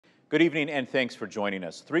Good evening and thanks for joining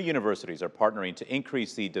us. 3 universities are partnering to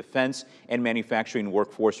increase the defense and manufacturing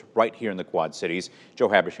workforce right here in the Quad Cities. Joe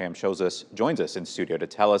Habersham joins us in studio to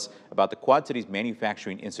tell us about the Quad Cities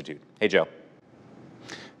Manufacturing Institute. Hey, Joe.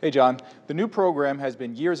 Hey, John. The new program has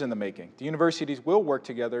been years in the making. The universities will work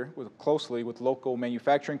together closely with local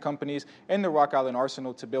manufacturing companies and the Rock Island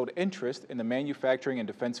Arsenal to build interest in the manufacturing and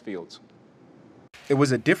defense fields. It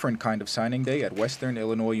was a different kind of signing day at Western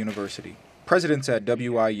Illinois University. Presidents at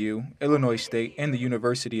WIU, Illinois State, and the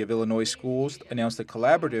University of Illinois Schools announced a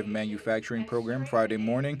collaborative manufacturing program Friday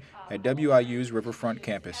morning at WIU's Riverfront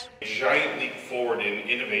campus. A giant leap forward in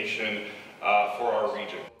innovation for our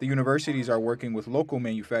region. The universities are working with local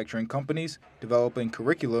manufacturing companies, developing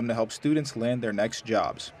curriculum to help students land their next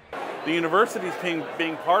jobs. The universities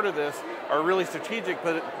being part of this are really strategic,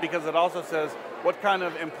 but because it also says what kind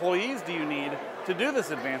of employees do you need to do this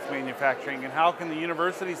advanced manufacturing, and how can the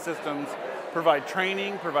university systems provide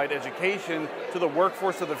training, provide education to the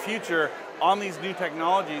workforce of the future on these new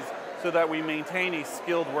technologies so that we maintain a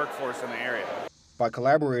skilled workforce in the area. By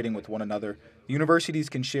collaborating with one another, the universities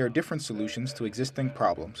can share different solutions to existing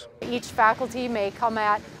problems. Each faculty may come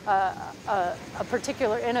at a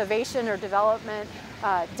particular innovation or development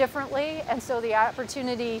differently, and so the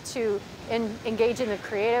opportunity to engage in the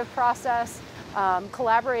creative process,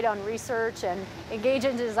 collaborate on research, and engage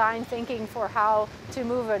in design thinking for how to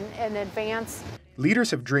move and advance.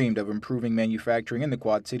 Leaders have dreamed of improving manufacturing in the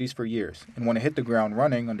Quad Cities for years and want to hit the ground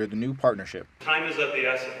running under the new partnership. Time is of the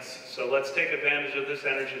essence, so let's take advantage of this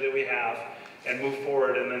energy that we have and move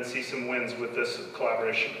forward and then see some wins with this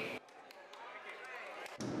collaboration.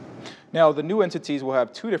 Now, the new entities will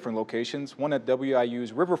have 2 different locations, one at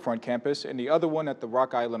WIU's Riverfront campus and the other one at the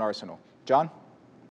Rock Island Arsenal. John?